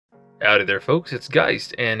Howdy there folks, it's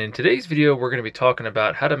Geist, and in today's video we're going to be talking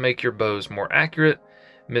about how to make your bows more accurate,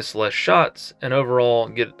 miss less shots, and overall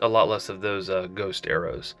get a lot less of those ghost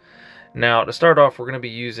arrows. Now to start off, we're going to be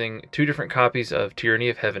using two different copies of Tyranny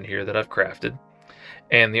of Heaven here that I've crafted,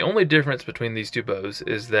 and the only difference between these two bows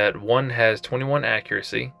is that one has 21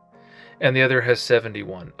 accuracy and the other has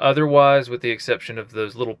 71. Otherwise, with the exception of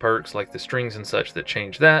those little perks like the strings and such that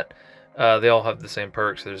change that, they all have the same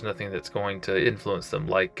perks. There's nothing that's going to influence them,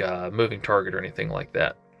 like moving target or anything like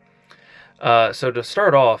that. So to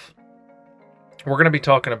start off, we're going to be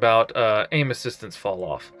talking about aim assistance fall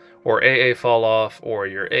off, or AA fall off, or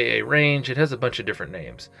your AA range. It has a bunch of different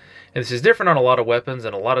names. And this is different on a lot of weapons,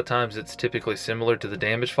 and a lot of times it's typically similar to the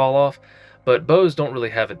damage fall off, but bows don't really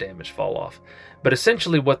have a damage fall off. But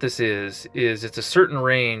essentially what this is it's a certain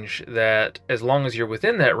range that, as long as you're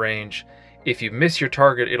within that range, if you miss your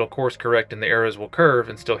target, it'll course correct and the arrows will curve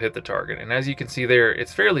and still hit the target. And as you can see there,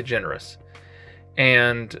 it's fairly generous.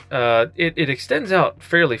 And it extends out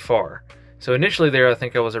fairly far. So initially there, I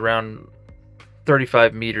think I was around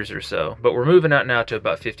 35 meters or so. But we're moving out now to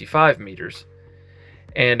about 55 meters.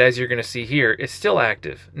 And as you're going to see here, it's still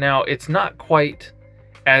active. Now, it's not quite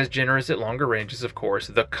as generous at longer ranges, of course.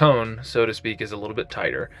 The cone, so to speak, is a little bit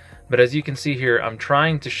tighter. But as you can see here, I'm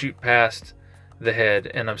trying to shoot past the head,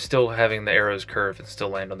 and I'm still having the arrows curve and still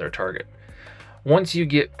land on their target. Once you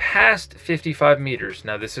get past 55 meters,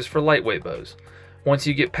 now this is for lightweight bows, once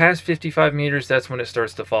you get past 55 meters, that's when it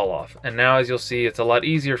starts to fall off. And now, as you'll see, it's a lot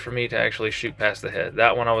easier for me to actually shoot past the head.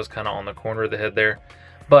 That one I was kind of on the corner of the head there,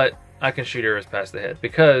 but I can shoot arrows past the head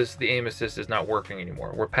because the aim assist is not working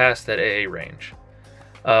anymore. We're past that AA range.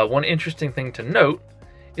 One interesting thing to note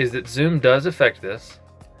is that zoom does affect this.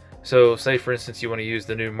 So say for instance you want to use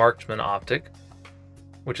the new Marksman optic,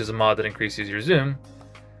 which is a mod that increases your zoom,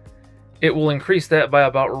 it will increase that by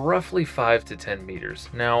about roughly 5 to 10 meters.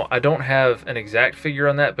 Now, I don't have an exact figure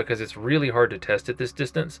on that because it's really hard to test at this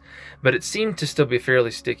distance, but it seemed to still be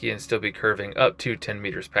fairly sticky and still be curving up to 10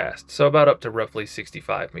 meters past, so about up to roughly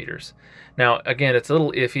 65 meters. Now, again, it's a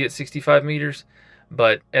little iffy at 65 meters,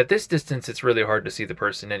 but at this distance, it's really hard to see the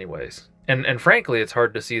person anyways. And frankly, it's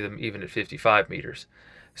hard to see them even at 55 meters.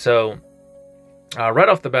 So, right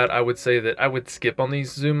off the bat, I would say that I would skip on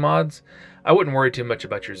these zoom mods. I wouldn't worry too much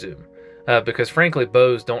about your zoom, because frankly,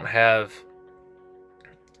 bows don't have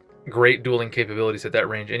great dueling capabilities at that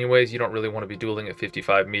range anyways. You don't really want to be dueling at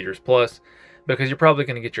 55 meters plus, because you're probably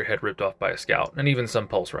going to get your head ripped off by a scout, and even some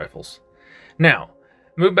pulse rifles. Now,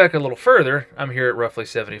 move back a little further. I'm here at roughly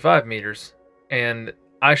 75 meters, and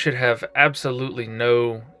I should have absolutely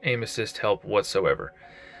no aim assist help whatsoever.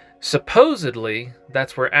 Supposedly,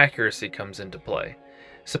 that's where accuracy comes into play.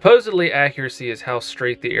 Supposedly, accuracy is how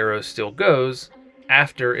straight the arrow still goes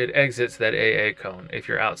after it exits that AA cone, if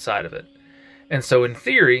you're outside of it. And so in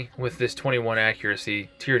theory, with this 21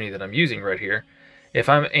 accuracy Tyranny that I'm using right here, if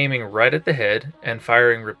I'm aiming right at the head and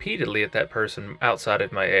firing repeatedly at that person outside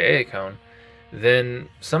of my AA cone, then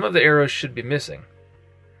some of the arrows should be missing.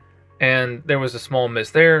 And there was a small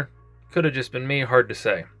miss there. Could have just been me, hard to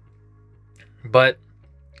say. But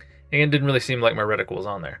and it didn't really seem like my reticle was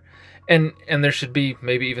on there. And there should be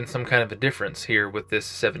maybe even some kind of a difference here with this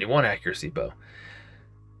 71 accuracy bow.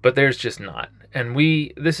 But there's just not. And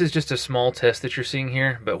this is just a small test that you're seeing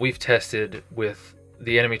here, but we've tested with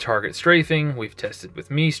the enemy target strafing, we've tested with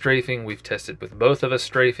me strafing, we've tested with both of us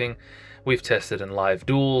strafing, we've tested in live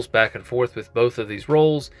duels back and forth with both of these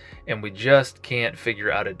rolls, and we just can't figure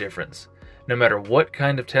out a difference. No matter what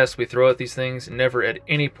kind of test we throw at these things, never at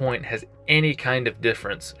any point has any kind of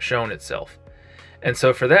difference shown itself. And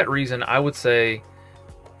so for that reason, I would say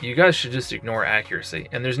you guys should just ignore accuracy.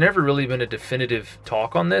 And there's never really been a definitive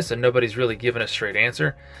talk on this, and nobody's really given a straight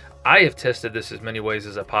answer. I have tested this as many ways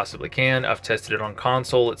as I possibly can. I've tested it on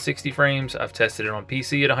console at 60 frames. I've tested it on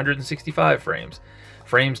PC at 165 frames.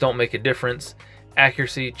 Frames don't make a difference.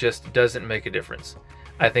 Accuracy just doesn't make a difference.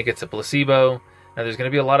 I think it's a placebo. Now, there's going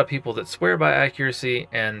to be a lot of people that swear by accuracy,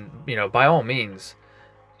 and, you know, by all means,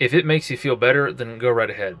 if it makes you feel better, then go right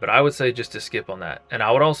ahead. But I would say just to skip on that. And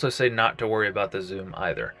I would also say not to worry about the zoom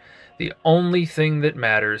either. The only thing that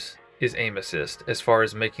matters is aim assist as far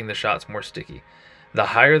as making the shots more sticky. The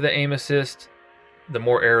higher the aim assist, the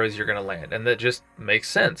more arrows you're going to land. And that just makes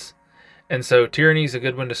sense. And so Tyranny is a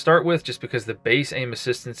good one to start with just because the base aim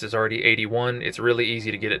assistance is already 81. It's really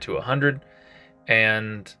easy to get it to 100.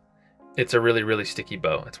 And it's a really, really sticky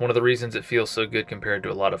bow. It's one of the reasons it feels so good compared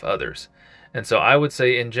to a lot of others. And so I would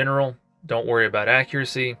say in general, don't worry about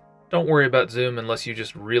accuracy. Don't worry about zoom unless you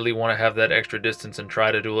just really want to have that extra distance and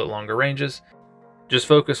try to duel at longer ranges. Just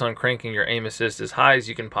focus on cranking your aim assist as high as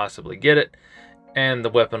you can possibly get it, and the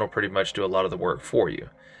weapon will pretty much do a lot of the work for you.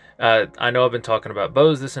 I know I've been talking about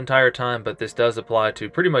bows this entire time, but this does apply to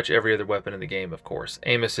pretty much every other weapon in the game, of course.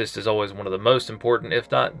 Aim assist is always one of the most important,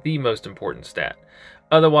 if not the most important stat.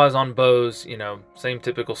 Otherwise, on bows, you know, same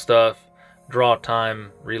typical stuff. Draw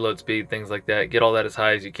time, reload speed, things like that. Get all that as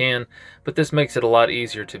high as you can, but this makes it a lot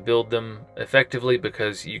easier to build them effectively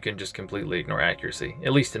because you can just completely ignore accuracy,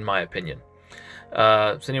 at least in my opinion.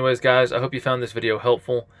 So anyways, guys, I hope you found this video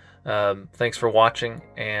helpful. Thanks for watching,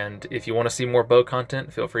 and if you want to see more bow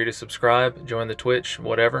content, feel free to subscribe, join the Twitch,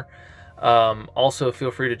 whatever. Also,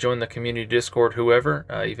 feel free to join the community Discord, whoever.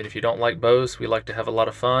 Even if you don't like bows, we like to have a lot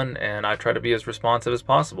of fun, and I try to be as responsive as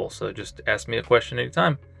possible, so just ask me a question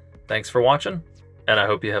anytime. Thanks for watching, and I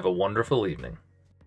hope you have a wonderful evening.